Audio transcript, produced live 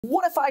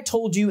What if I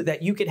told you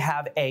that you could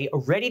have a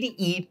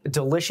ready-to-eat,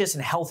 delicious,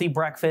 and healthy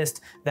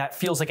breakfast that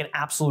feels like an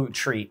absolute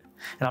treat?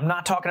 And I'm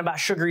not talking about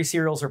sugary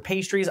cereals or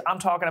pastries, I'm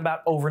talking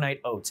about overnight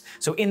oats.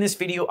 So in this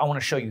video, I wanna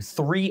show you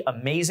 3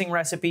 amazing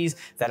recipes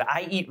that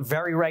I eat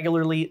very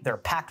regularly. They're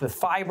packed with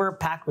fiber,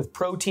 packed with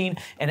protein,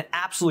 and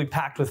absolutely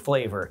packed with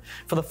flavor.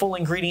 For the full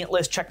ingredient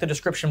list, check the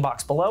description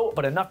box below,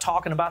 but enough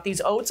talking about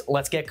these oats,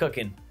 let's get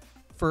cooking.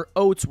 For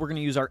oats, we're going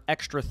to use our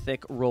extra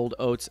thick rolled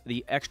oats.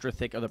 The extra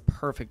thick are the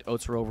perfect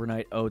oats for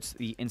overnight oats.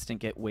 The instant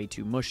get way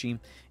too mushy.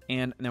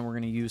 And then we're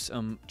going to use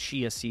some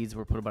chia seeds.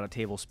 We'll put about a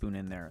tablespoon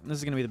in there. And this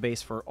is going to be the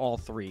base for all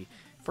 3.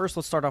 First,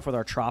 let's start off with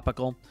our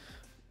tropical.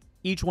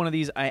 Each one of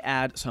these, I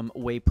add some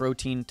whey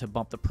protein to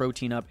bump the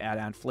protein up,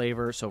 add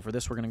flavor. So for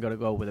this, we're going to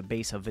go with a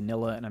base of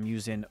vanilla, and I'm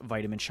using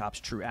Vitamin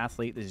Shoppe True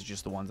Athlete. This is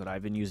just the ones that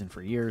I've been using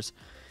for years.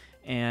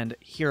 And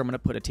here I'm going to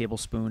put a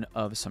tablespoon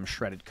of some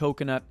shredded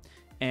coconut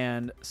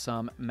and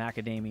some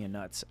macadamia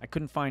nuts. I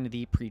couldn't find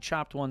the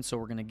pre-chopped ones, so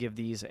we're going to give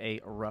these a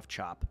rough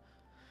chop.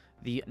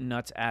 The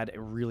nuts add a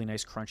really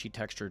nice crunchy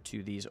texture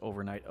to these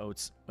overnight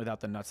oats.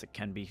 Without the nuts, it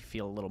can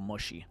feel a little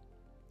mushy.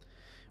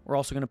 We're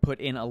also going to put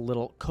in a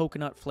little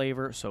coconut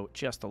flavor, so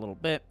just a little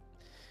bit.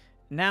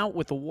 Now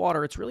with the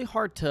water, it's really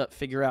hard to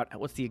figure out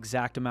what's the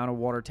exact amount of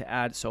water to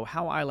add, so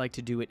how I like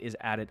to do it is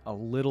add it a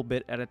little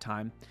bit at a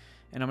time.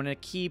 And I'm going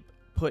to keep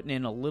putting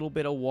in a little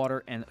bit of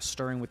water and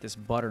stirring with this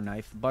butter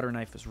knife. The butter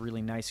knife is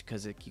really nice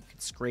because you can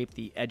scrape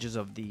the edges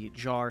of the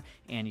jar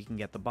and you can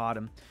get the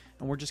bottom.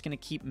 And we're just going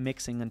to keep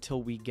mixing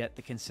until we get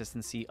the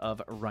consistency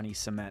of runny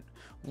cement.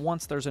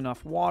 Once there's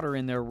enough water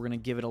in there, we're going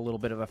to give it a little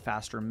bit of a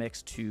faster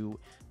mix to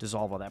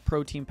dissolve all that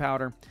protein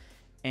powder.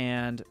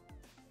 And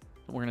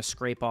we're going to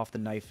scrape off the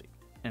knife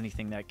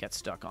anything that gets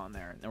stuck on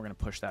there. And then we're going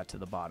to push that to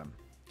the bottom.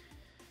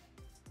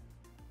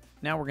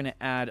 Now we're going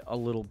to add a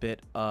little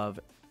bit of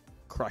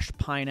crushed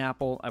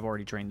pineapple. I've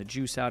already drained the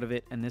juice out of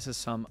it, and this is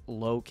some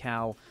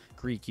low-cal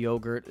Greek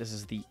yogurt. This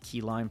is the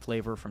key lime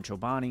flavor from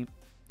Chobani.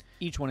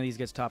 Each one of these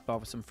gets topped off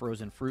with some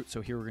frozen fruit,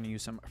 so here we're going to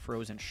use some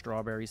frozen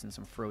strawberries and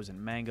some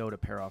frozen mango to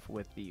pair off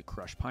with the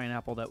crushed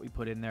pineapple that we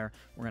put in there.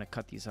 We're going to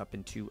cut these up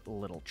into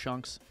little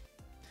chunks.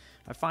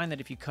 I find that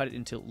if you cut it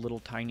into little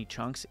tiny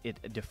chunks,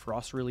 it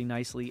defrosts really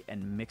nicely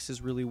and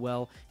mixes really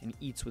well and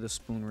eats with a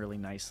spoon really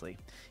nicely.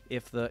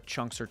 If the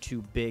chunks are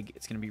too big,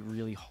 it's going to be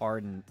really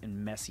hard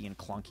and messy and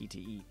clunky to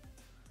eat.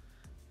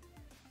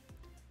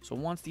 So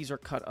once these are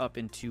cut up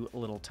into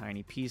little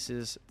tiny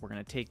pieces, we're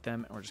going to take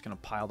them and we're just going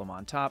to pile them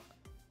on top.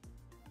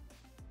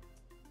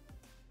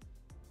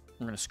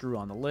 We're going to screw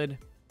on the lid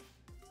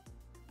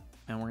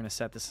and we're going to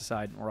set this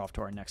aside and we're off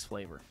to our next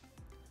flavor.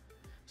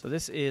 So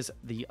this is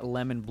the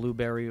lemon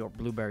blueberry or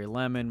blueberry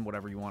lemon,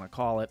 whatever you want to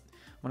call it.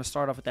 I'm going to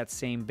start off with that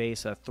same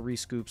base of 3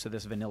 scoops of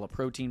this vanilla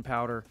protein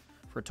powder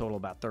for a total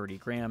of about 30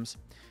 grams.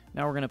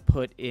 Now we're going to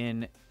put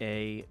in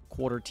a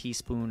 1/4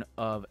 teaspoon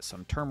of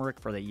some turmeric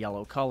for the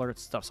yellow color.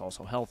 This stuff's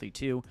also healthy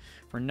too.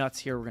 For nuts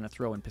here, we're going to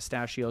throw in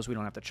pistachios. We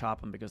don't have to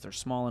chop them because they're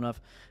small enough.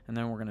 And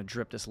then we're going to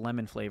drip this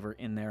lemon flavor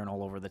in there and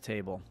all over the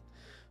table.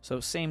 So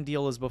same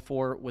deal as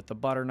before with the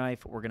butter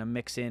knife. We're going to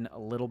mix in a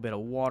little bit of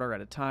water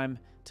at a time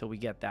till we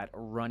get that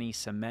runny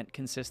cement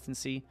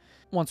consistency.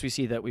 Once we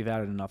see that we've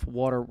added enough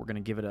water, we're going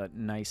to give it a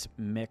nice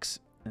mix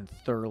and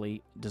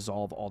thoroughly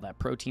dissolve all that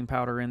protein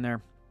powder in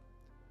there.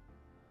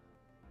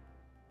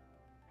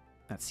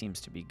 That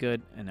seems to be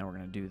good. And then we're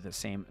going to do the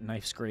same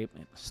knife scrape.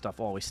 Stuff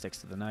always sticks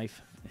to the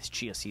knife. These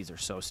chia seeds are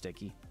so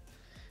sticky.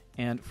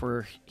 And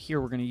for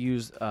here, we're going to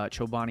use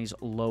Chobani's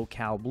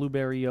low-cal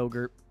blueberry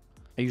yogurt.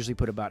 I usually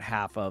put about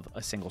half of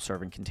a single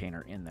serving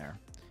container in there.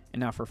 And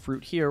now for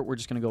fruit here, we're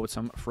just going to go with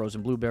some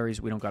frozen blueberries.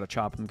 We don't got to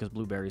chop them because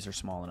blueberries are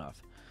small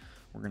enough.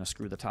 We're going to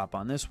screw the top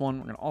on this one.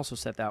 We're going to also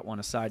set that one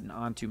aside and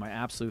onto my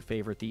absolute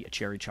favorite, the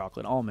cherry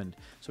chocolate almond.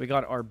 So we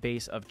got our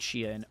base of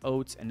chia and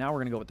oats, and now we're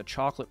going to go with the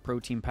chocolate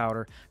protein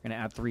powder. We're going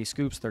to add 3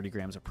 scoops, 30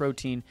 grams of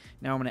protein.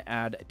 Now I'm going to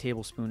add a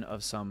tablespoon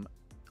of some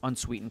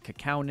unsweetened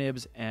cacao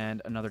nibs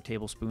and another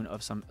tablespoon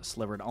of some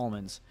slivered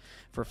almonds.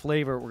 For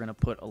flavor, we're going to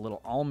put a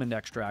little almond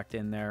extract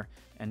in there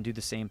and do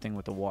the same thing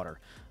with the water.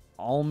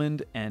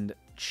 Almond and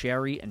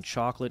cherry and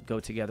chocolate go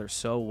together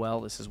so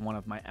well. This is one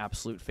of my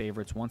absolute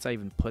favorites. Once I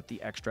even put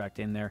the extract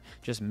in there,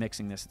 just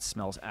mixing this, it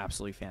smells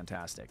absolutely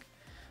fantastic.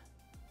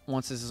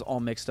 Once this is all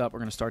mixed up, we're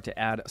going to start to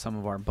add some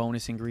of our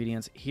bonus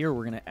ingredients. Here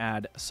we're going to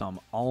add some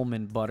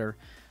almond butter.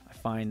 I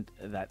find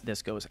that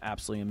this goes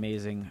absolutely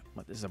amazing,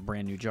 but this is a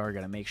brand new jar.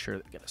 Got to make sure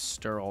that got to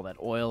stir all that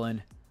oil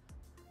in.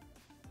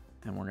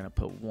 And we're going to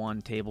put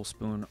 1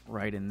 tablespoon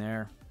right in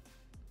there.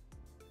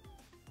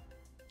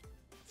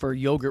 For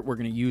yogurt, we're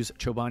going to use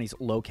Chobani's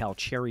low-cal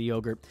cherry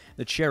yogurt.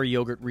 The cherry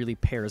yogurt really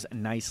pairs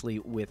nicely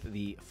with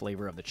the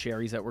flavor of the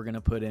cherries that we're going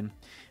to put in.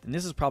 And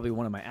this is probably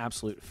one of my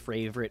absolute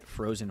favorite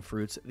frozen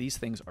fruits. These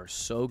things are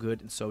so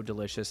good and so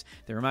delicious.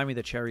 They remind me of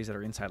the cherries that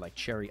are inside like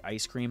cherry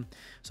ice cream.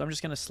 So I'm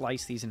just going to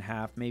slice these in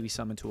half, maybe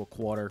some into a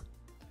 1/4.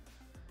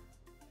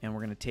 And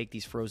we're going to take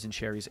these frozen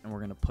cherries and we're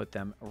going to put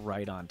them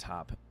right on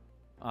top.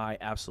 I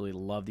absolutely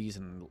love these,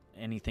 and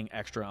anything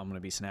extra I'm going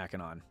to be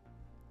snacking on.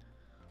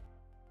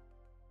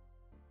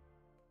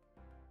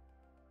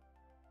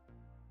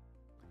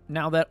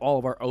 Now that all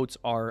of our oats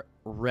are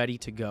ready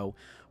to go,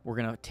 we're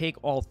going to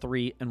take all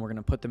 3 and we're going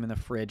to put them in the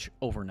fridge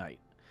overnight.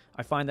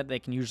 I find that they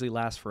can usually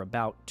last for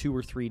about 2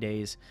 or 3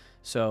 days,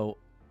 so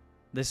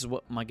this is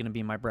what going to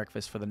be my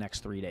breakfast for the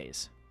next 3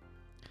 days.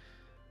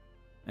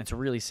 And it's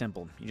really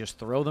simple. You just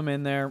throw them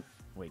in there,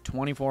 wait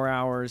 24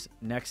 hours,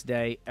 next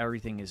day,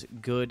 everything is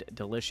good,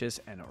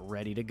 delicious, and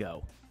ready to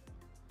go.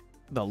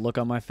 The look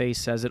on my face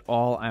says it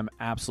all. I'm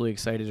absolutely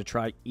excited to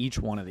try each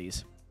one of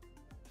these.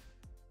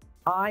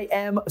 I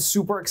am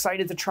super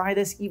excited to try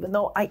this, even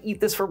though I eat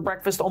this for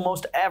breakfast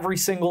almost every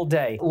single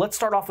day. Let's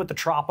start off with the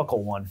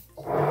tropical one.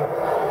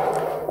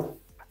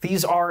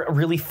 These are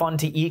really fun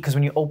to eat because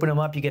when you open them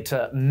up, you get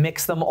to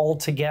mix them all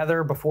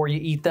together before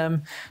you eat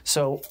them.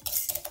 So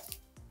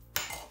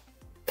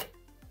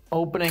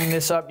opening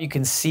this up, you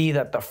can see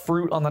that the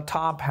fruit on the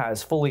top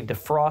has fully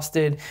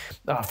defrosted.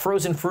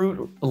 Frozen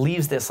fruit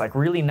leaves this like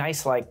really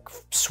nice, like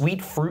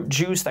sweet fruit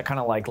juice that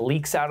kind of like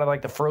leaks out of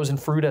like the frozen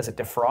fruit as it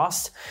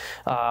defrosts.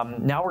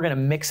 Now we're gonna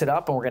mix it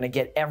up and we're gonna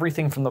get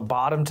everything from the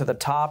bottom to the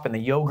top, and the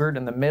yogurt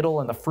in the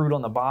middle and the fruit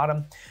on the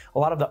bottom. A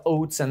lot of the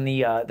oats and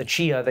the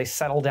chia, they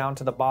settle down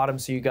to the bottom,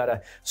 so you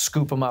gotta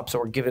scoop them up. So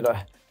we'll give it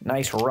a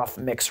nice rough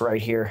mix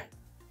right here.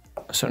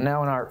 So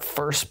now in our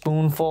first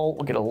spoonful,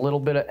 we'll get a little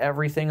bit of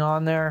everything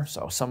on there.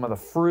 So some of the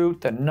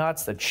fruit, the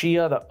nuts, the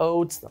chia, the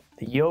oats,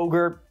 the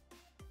yogurt.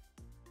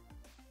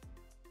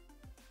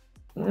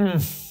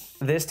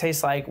 This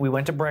tastes like we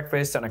went to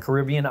breakfast on a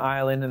Caribbean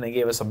island and they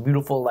gave us a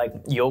beautiful like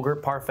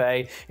yogurt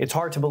parfait. It's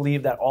hard to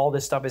believe that all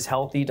this stuff is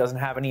healthy, doesn't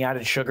have any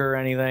added sugar or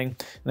anything.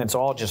 And it's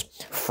all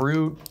just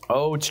fruit,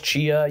 oats,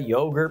 chia,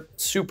 yogurt,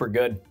 super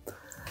good.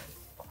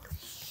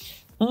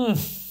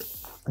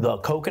 The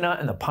coconut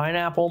and the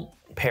pineapple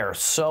pair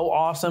so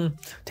awesome.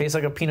 Tastes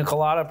like a pina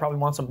colada. Probably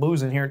want some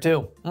booze in here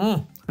too.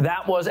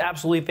 That was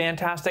absolutely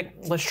fantastic.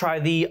 Let's try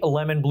the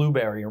lemon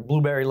blueberry, or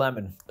blueberry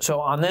lemon. So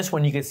on this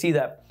one, you can see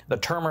that the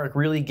turmeric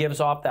really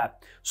gives off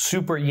that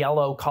super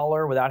yellow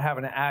color without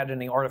having to add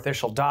any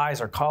artificial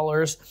dyes or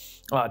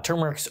colors.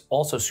 Turmeric's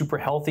also super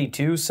healthy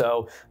too,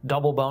 so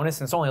double bonus.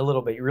 And it's only a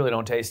little bit, you really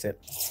don't taste it.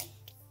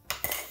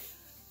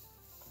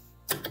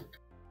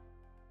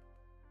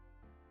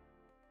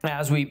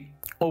 As we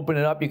open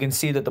it up, you can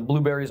see that the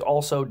blueberries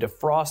also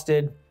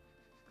defrosted.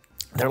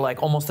 They're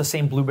like almost the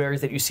same blueberries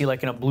that you see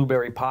like in a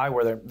blueberry pie,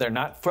 where they're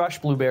not fresh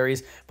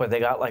blueberries, but they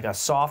got like a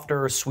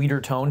softer,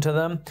 sweeter tone to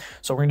them.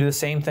 So we're gonna do the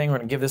same thing. We're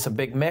gonna give this a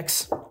big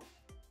mix.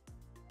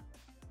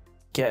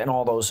 Getting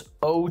all those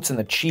oats and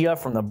the chia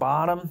from the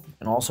bottom,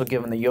 and also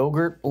giving the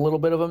yogurt a little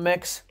bit of a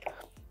mix.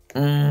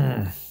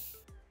 So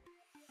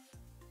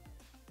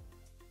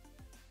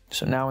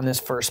now in this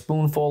first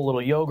spoonful, a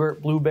little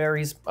yogurt,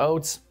 blueberries,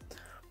 oats.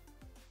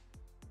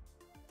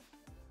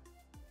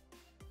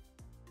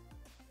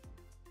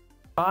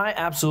 I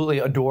absolutely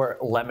adore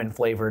lemon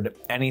flavored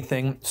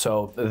anything,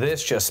 so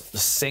this just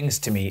sings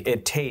to me.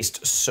 It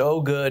tastes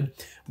so good.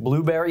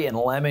 Blueberry and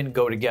lemon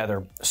go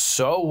together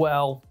so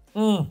well.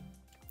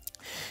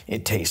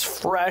 It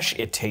tastes fresh,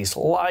 it tastes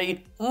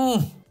light.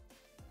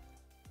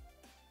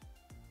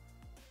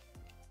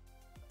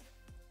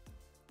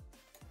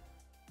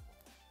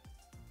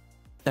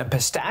 And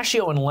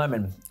pistachio and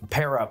lemon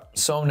pair up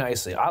so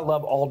nicely. I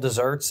love all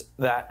desserts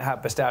that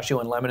have pistachio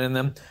and lemon in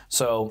them,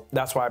 so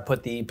that's why I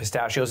put the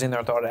pistachios in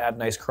there. I thought it'd add a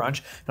nice crunch.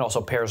 It also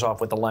pairs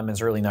off with the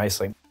lemons really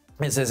nicely.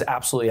 This is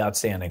absolutely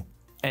outstanding.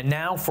 And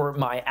now for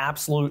my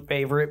absolute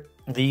favorite,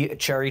 the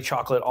cherry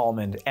chocolate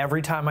almond.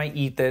 Every time I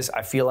eat this,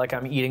 I feel like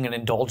I'm eating an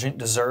indulgent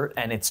dessert,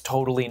 and it's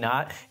totally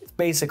not. It's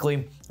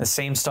basically the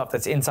same stuff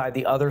that's inside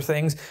the other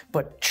things,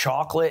 but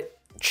chocolate,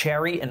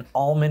 cherry, and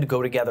almond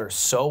go together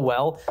so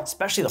well,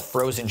 especially the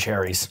frozen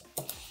cherries.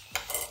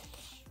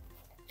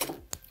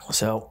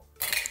 So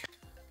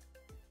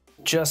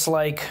just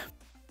like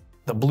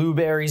the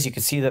blueberries, you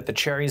can see that the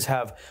cherries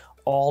have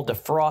all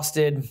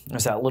defrosted.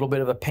 There's that little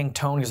bit of a pink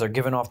tone because they're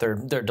giving off their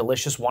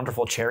delicious,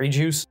 wonderful cherry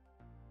juice.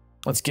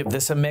 Let's give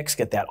this a mix,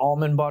 get that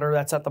almond butter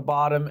that's at the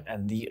bottom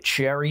and the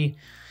cherry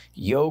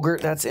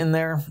yogurt that's in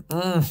there.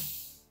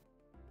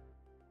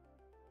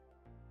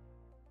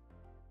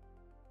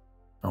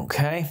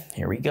 Okay,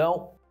 here we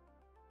go.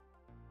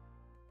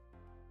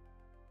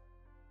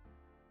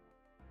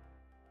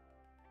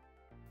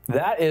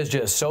 That is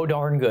just so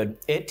darn good.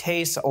 It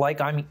tastes like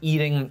I'm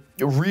eating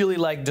really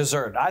like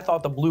dessert. I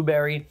thought the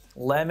blueberry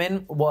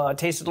lemon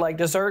tasted like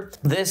dessert.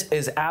 This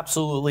is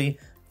absolutely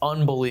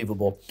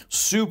unbelievable.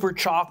 Super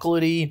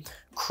chocolatey,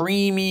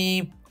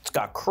 creamy. It's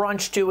got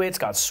crunch to it. It's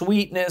got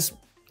sweetness.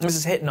 This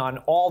is hitting on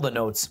all the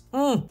notes.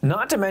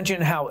 Not to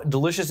mention how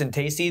delicious and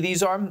tasty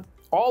these are.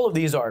 All of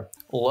these are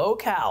low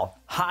cal,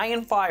 high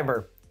in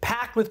fiber,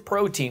 packed with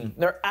protein.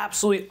 They're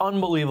absolutely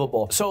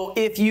unbelievable. So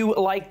if you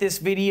like this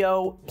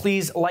video,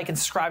 please like and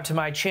subscribe to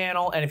my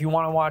channel. And if you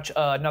want to watch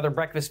another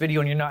breakfast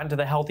video and you're not into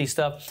the healthy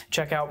stuff,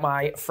 check out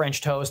my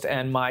French toast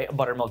and my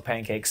buttermilk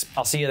pancakes.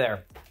 I'll see you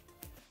there.